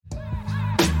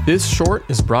This short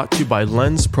is brought to you by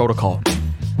Lens Protocol.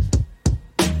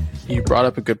 You brought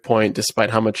up a good point. Despite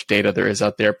how much data there is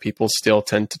out there, people still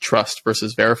tend to trust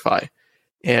versus verify.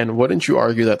 And wouldn't you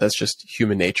argue that that's just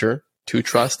human nature to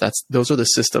trust? Those are the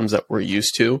systems that we're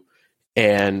used to.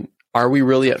 And are we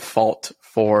really at fault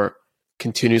for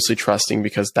continuously trusting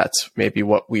because that's maybe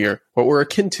what we're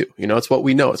akin to? You know, it's what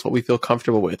we know. It's what we feel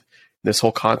comfortable with. This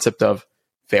whole concept of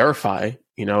verify,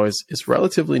 you know, is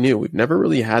relatively new. We've never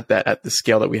really had that at the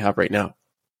scale that we have right now.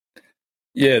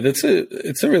 Yeah, it's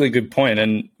a really good point.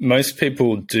 And most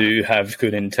people do have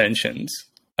good intentions.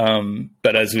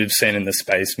 But as we've seen in the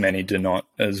space, many do not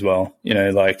as well. You know,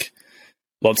 like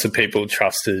lots of people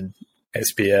trusted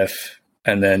SBF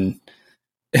and then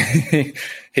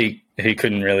he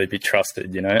couldn't really be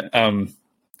trusted, you know?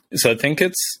 So I think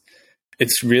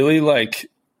it's really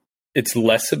like, it's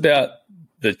less about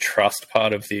the trust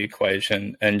part of the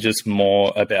equation and just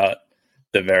more about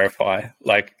the verify.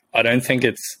 Like, I don't think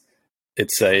it's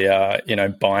a,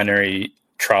 binary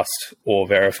trust or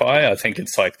verify. I think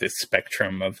it's like this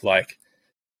spectrum of like,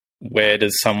 where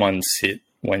does someone sit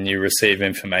when you receive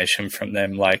information from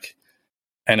them? Like,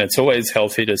 and it's always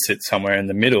healthy to sit somewhere in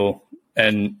the middle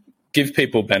and give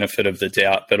people benefit of the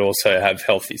doubt, but also have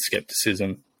healthy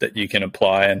skepticism that you can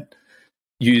apply and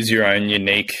use your own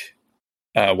unique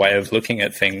way of looking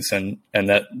at things. And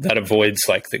that avoids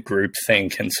like the group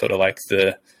think and sort of like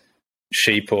the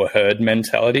sheep or herd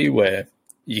mentality where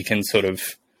you can sort of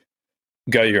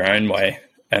go your own way.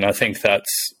 And I think that's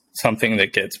something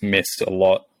that gets missed a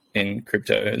lot in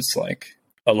crypto is like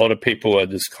a lot of people are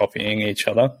just copying each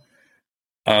other.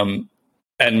 And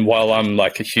while I'm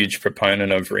like a huge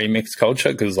proponent of remix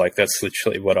culture, because like that's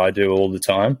literally what I do all the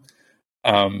time,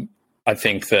 I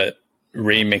think that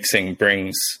remixing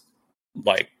brings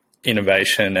like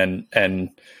innovation and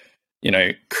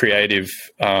creative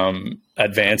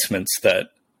advancements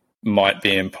that might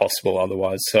be impossible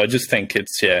otherwise. So I just think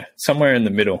it's somewhere in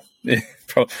the middle.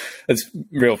 It's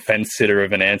real fence sitter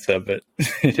of an answer, but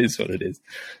it is what it is.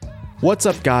 What's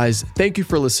up, guys? Thank you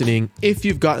for listening. If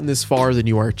you've gotten this far, then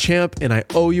you are a champ, and I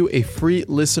owe you a free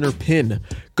listener pin.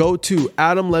 Go to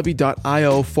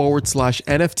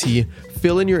adamlevy.io/NFT,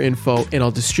 fill in your info, and I'll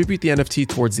distribute the NFT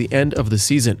towards the end of the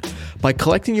season. By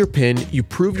collecting your pin, you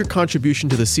prove your contribution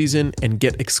to the season and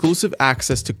get exclusive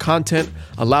access to content,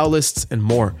 allow lists, and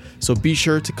more. So be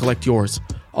sure to collect yours.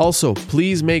 Also,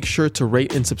 please make sure to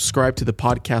rate and subscribe to the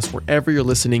podcast wherever you're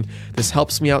listening. This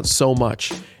helps me out so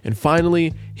much. And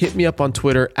finally, hit me up on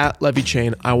Twitter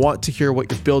 @LevyChain. I want to hear what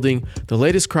you're building, the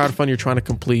latest crowdfund you're trying to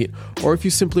complete, or if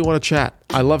you simply want to chat.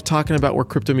 I love talking about where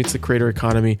crypto meets the creator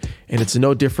economy, and it's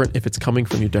no different if it's coming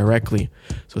from you directly.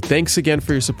 So thanks again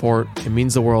for your support. It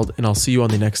means the world, and I'll see you on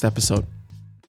the next episode.